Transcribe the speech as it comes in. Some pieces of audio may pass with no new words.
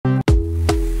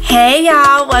Hey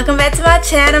y'all, welcome back to my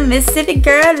channel, Mississippi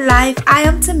Girl Life. I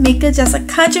am Tamika, just a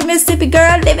country Mississippi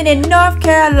girl living in North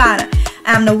Carolina.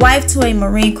 I'm the wife to a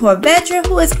Marine Corps veteran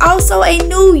who is also a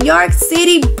New York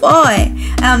City boy.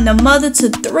 I'm the mother to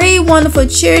 3 wonderful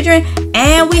children,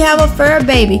 and we have a fur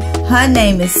baby. Her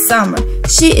name is Summer.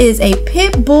 She is a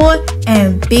pit bull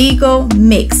and beagle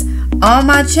mix. On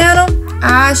my channel,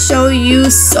 I show you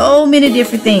so many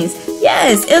different things.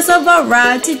 Yes, it's a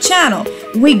variety channel.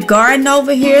 We garden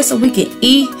over here so we can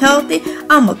eat healthy.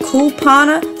 I'm a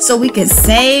couponer so we can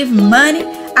save money.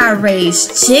 I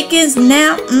raise chickens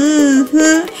now,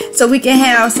 so we can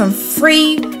have some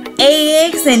free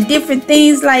eggs and different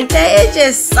things like that. It's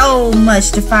just so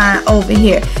much to find over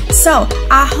here. So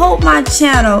I hope my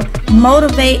channel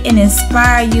motivate and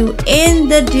inspire you in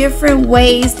the different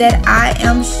ways that I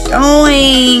am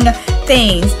showing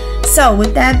things. So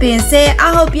with that being said,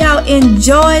 I hope y'all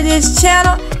enjoy this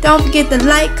channel. Don't forget to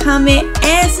like, comment,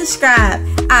 and subscribe.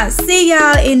 I'll see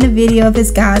y'all in the video if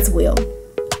it's God's will.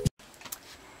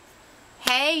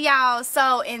 Hey y'all,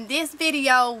 so in this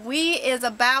video we is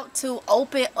about to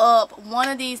open up one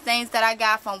of these things that I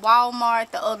got from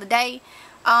Walmart the other day.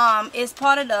 It's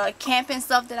part of the camping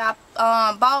stuff that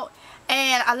I bought.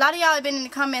 And a lot of y'all have been in the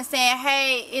comments saying,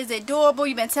 hey, is it durable?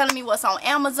 You've been telling me what's on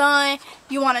Amazon.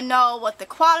 You want to know what the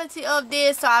quality of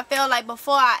this. So I felt like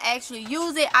before I actually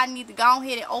use it, I need to go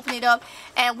ahead and open it up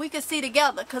and we can see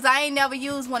together. Because I ain't never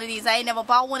used one of these. I ain't never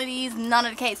bought one of these. None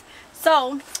of the case.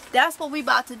 So that's what we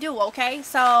about to do, okay?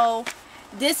 So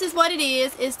this is what it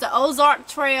is. It's the Ozark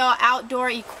Trail Outdoor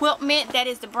Equipment. That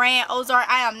is the brand Ozark.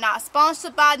 I am not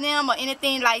sponsored by them or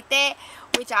anything like that,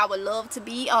 which I would love to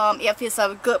be if it's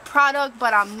a good product,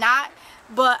 but I'm not.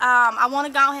 But I want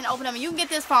to go ahead and open them. You can get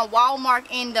this from Walmart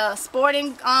in the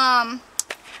sporting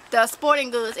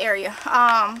goods area.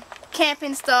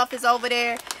 Camping stuff is over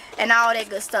there and all that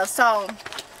good stuff. So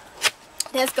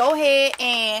let's go ahead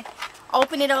and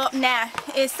open it up. Now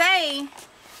it say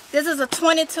this is a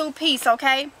 22 piece,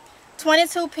 okay?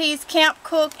 22 piece camp,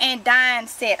 cook, and dine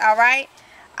set. All right.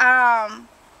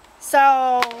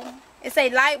 So it's a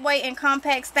lightweight and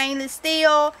compact stainless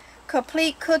steel,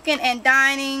 complete cooking and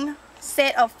dining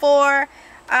set of 4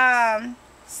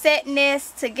 set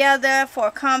nests together for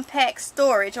compact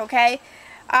storage, okay?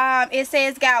 It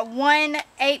says got one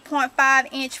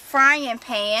 8.5-inch frying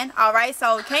pan, alright,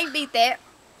 so can't beat that.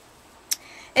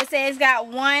 It says got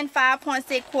one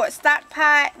 5.6 quart stock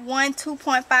pot, one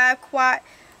 2.5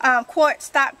 quart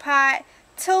stock pot,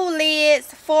 2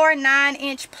 lids, 4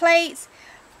 9-inch plates,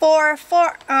 4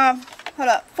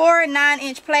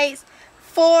 9-inch plates,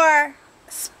 4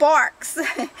 sparks.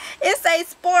 It says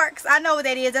sparks. I know what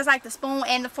that is. That's like the spoon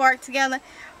and the fork together.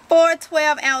 4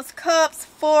 12-ounce cups,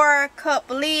 4 cup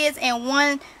lids, and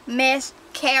 1 mesh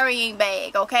carrying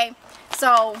bag. Okay,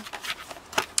 so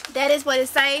that is what it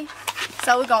say.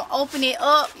 So we're gonna open it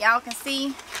up. Y'all can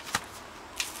see,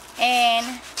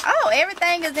 and oh,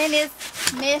 everything is in this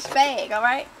mesh bag. All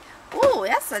right. Ooh,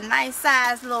 that's a nice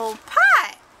size little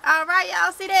pot. Alright,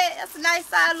 y'all see that? That's a nice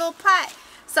size little pot.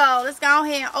 So let's go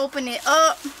ahead and open it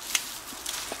up.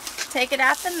 Take it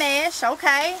out the mesh.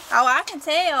 Okay. Oh, I can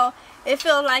tell. It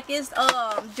feels like it's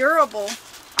durable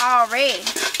already.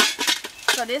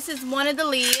 So this is one of the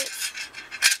lids.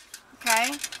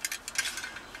 Okay.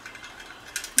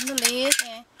 The lids,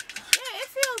 and yeah, it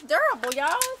feels durable,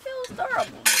 y'all. It feels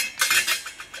durable.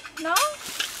 No?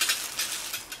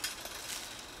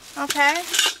 Okay.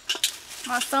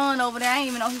 My son over there, I didn't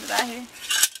even know he was out here.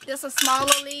 Just a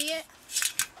smaller lid.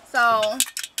 So,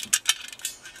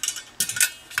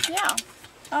 yeah.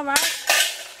 Alright.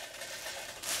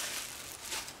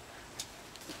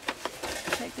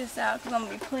 Check this out, because I'm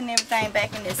going to be putting everything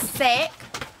back in this sack.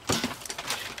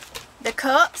 The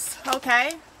cups,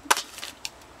 okay.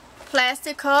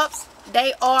 Plastic cups.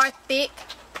 They are thick.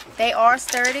 They are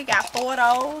sturdy. Got 4 of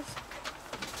those.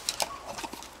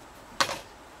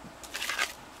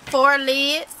 4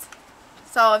 lids,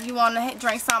 so if you want to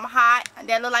drink something hot,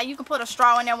 that look like you can put a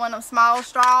straw in there, one of them small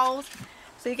straws,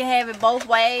 so you can have it both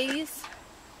ways.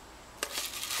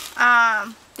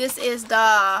 This is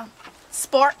the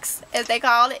sporks, as they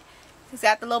call it. It's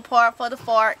got the little part for the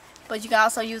fork, but you can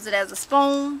also use it as a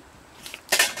spoon.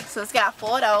 So it's got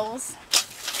 4 of those.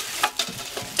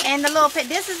 And the little pit,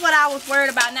 this is what I was worried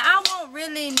about. Now I won't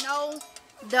really know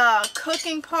the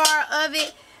cooking part of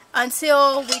it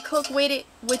until we cook with it,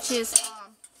 which is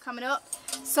coming up.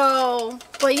 So,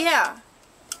 but yeah,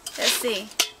 let's see.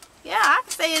 Yeah, I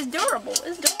can say it's durable.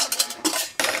 It's durable,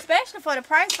 especially for the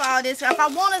price for all this. If I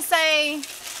want to say,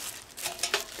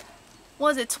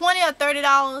 was it $20 or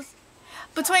 $30?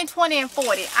 Between $20 and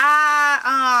 $40.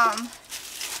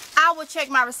 I will check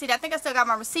my receipt. I think I still got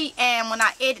my receipt, and when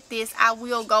I edit this, I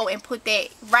will go and put that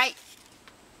right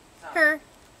here,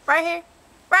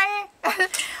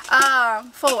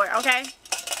 forward, okay?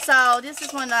 So this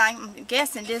is one that I'm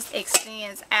guessing this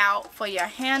extends out for your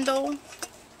handle.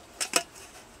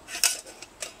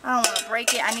 I don't want to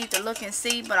break it. I need to look and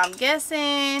see, but I'm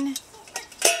guessing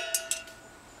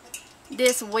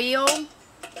this will,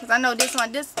 because I know this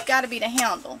one, this got to be the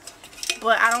handle,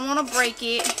 but I don't want to break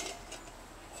it.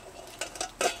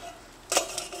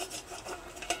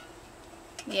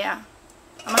 Yeah,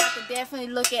 I'm gonna have to definitely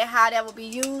look at how that will be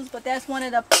used, but that's one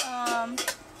of the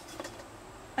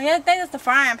I think that's the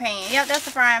frying pan. Yep, that's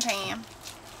the frying pan.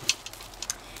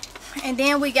 And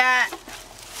then we got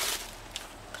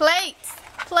plates.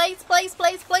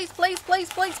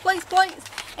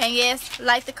 And yes,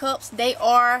 like the cups, they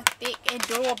are thick and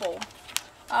durable.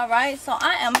 Alright, so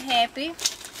I am happy.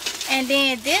 And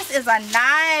then this is a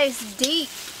nice deep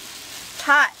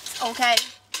pot, okay?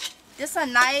 This is a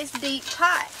nice deep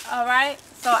pot, alright?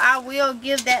 So I will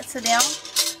give that to them.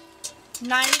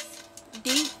 Nice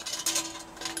deep.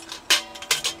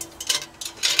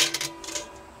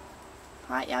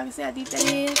 Alright, y'all can see how deep that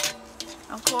is.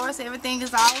 Of course, everything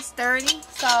is all sturdy.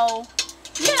 So,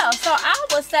 yeah. So, I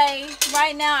would say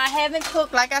right now, I haven't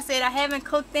cooked. Like I said, I haven't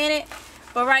cooked in it.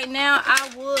 But right now,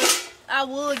 I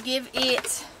would give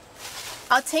it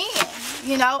a 10.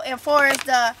 You know, as far as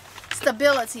the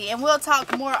stability. And we'll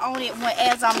talk more on it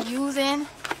as I'm using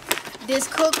this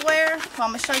cookware. So, I'm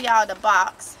going to show y'all the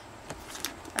box.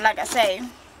 And like I say,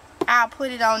 I'll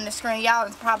put it on the screen. Y'all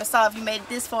probably saw if you made it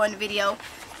this far in the video.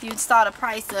 You saw the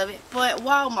price of it, but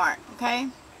Walmart, okay?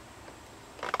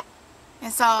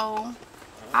 And so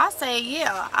I say,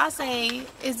 yeah, I say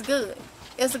it's good.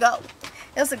 It's a go.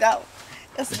 It's a go.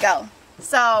 It's a go.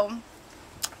 So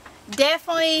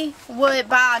definitely would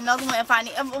buy another one if I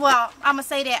need. Well, I'm gonna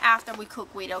say that after we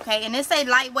cook with it, okay? And it say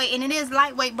lightweight, and it is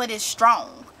lightweight, but it's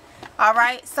strong. All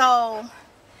right, so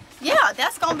yeah,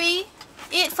 that's gonna be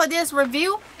it for this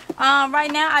review. Right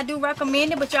now I do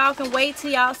recommend it, but y'all can wait till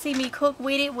y'all see me cook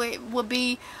with it. Will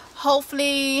be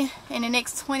hopefully in the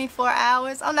next 24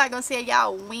 hours. I'm not gonna say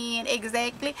y'all when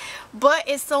exactly, but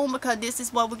it's soon, because this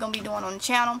is what we're gonna be doing on the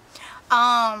channel.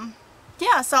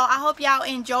 Yeah, so I hope y'all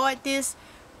enjoyed this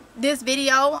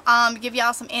video. Give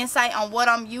y'all some insight on what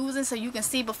I'm using, so you can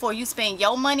see before you spend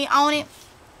your money on it.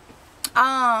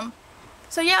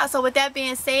 So yeah, so with that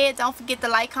being said, don't forget to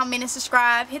like, comment, and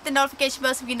subscribe. Hit the notification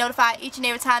bell so you get notified each and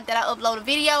every time that I upload a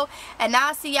video. And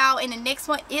I'll see y'all in the next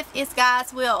one if it's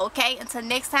God's will, okay? Until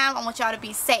next time, I want y'all to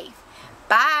be safe.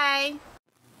 Bye.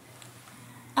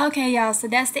 Okay, y'all, so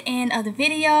that's the end of the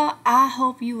video. I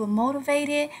hope you were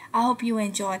motivated. I hope you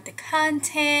enjoyed the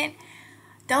content.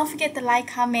 Don't forget to like,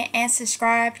 comment, and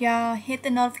subscribe, y'all. Hit the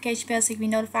notification bell so you can be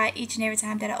notified each and every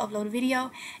time that I upload a video.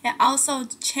 And also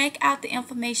check out the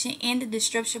information in the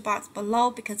description box below,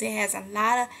 because it has a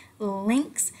lot of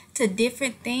links to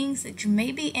different things that you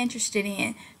may be interested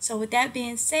in. So with that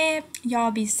being said,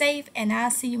 y'all be safe, and I'll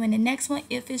see you in the next one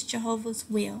if it's Jehovah's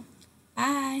will.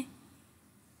 Bye.